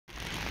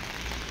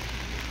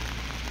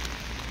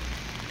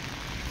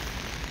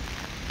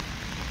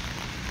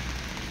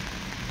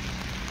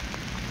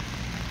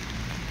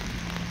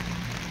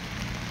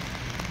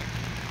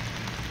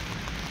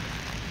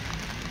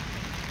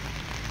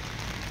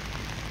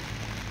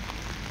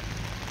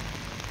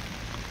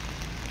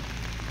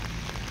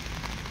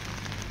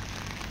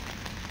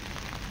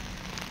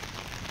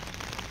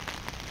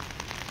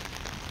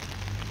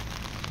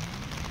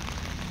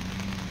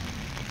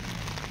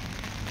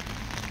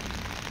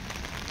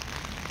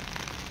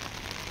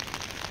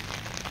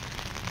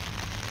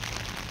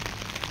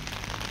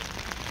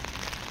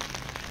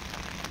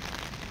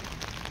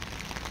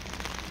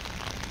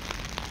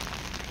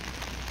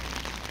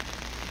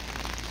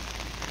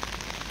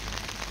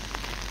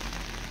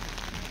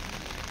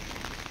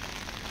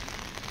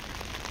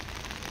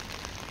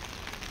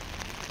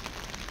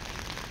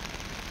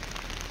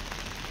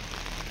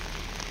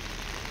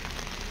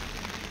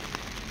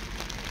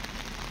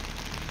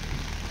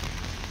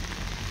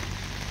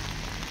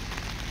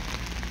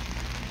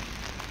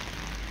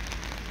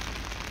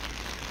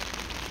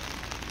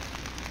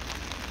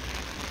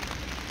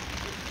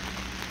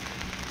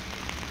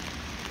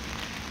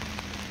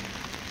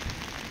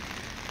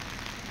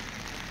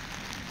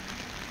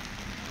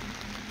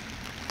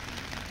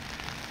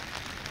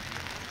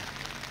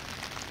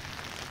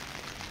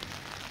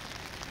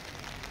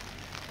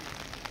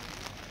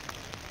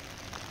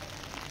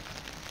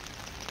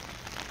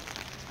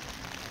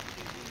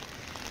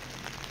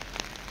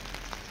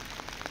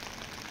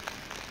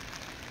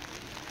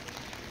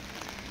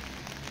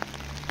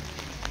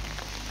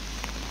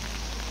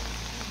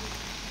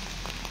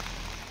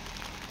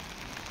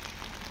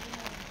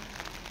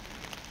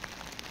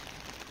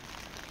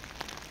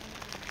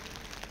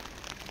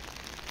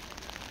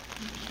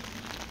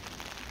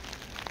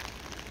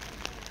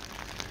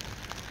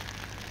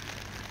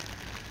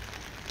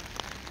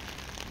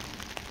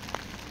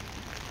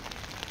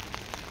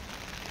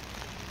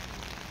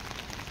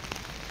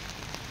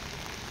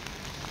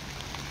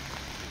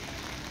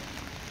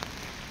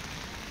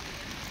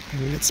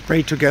Let's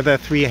pray together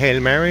 3 Hail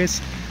Marys.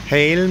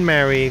 Hail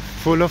Mary,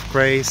 full of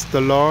grace, the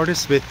Lord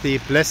is with thee.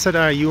 Blessed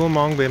are you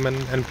among women,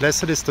 and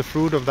blessed is the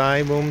fruit of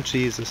thy womb,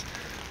 Jesus.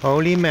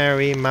 Holy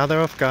Mary,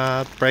 Mother of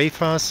God, pray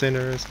for us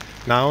sinners,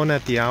 now and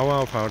at the hour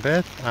of our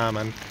death.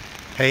 Amen.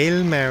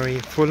 Hail Mary,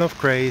 full of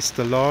grace,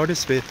 the Lord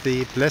is with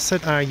thee.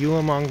 Blessed are you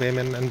among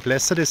women, and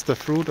blessed is the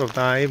fruit of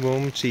thy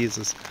womb,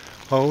 Jesus.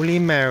 Holy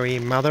Mary,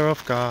 Mother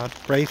of God,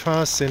 pray for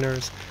us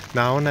sinners,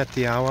 now and at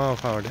the hour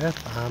of our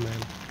death.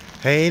 Amen.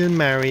 Hail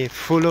Mary,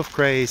 full of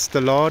grace,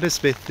 the Lord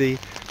is with thee.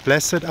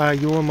 Blessed are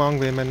you among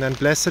women, and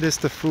blessed is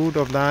the fruit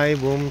of thy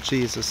womb,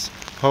 Jesus.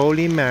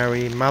 Holy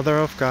Mary, Mother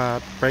of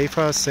God, pray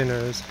for us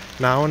sinners,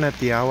 now and at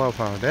the hour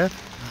of our death.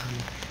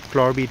 Amen.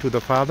 Glory be to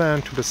the Father,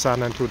 and to the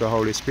Son, and to the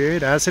Holy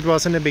Spirit, as it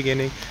was in the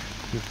beginning,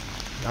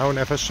 now and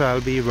ever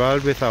shall be,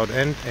 world without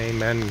end.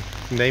 Amen. In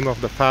the name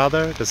of the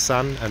Father, the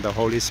Son, and the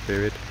Holy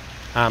Spirit.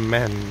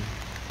 Amen.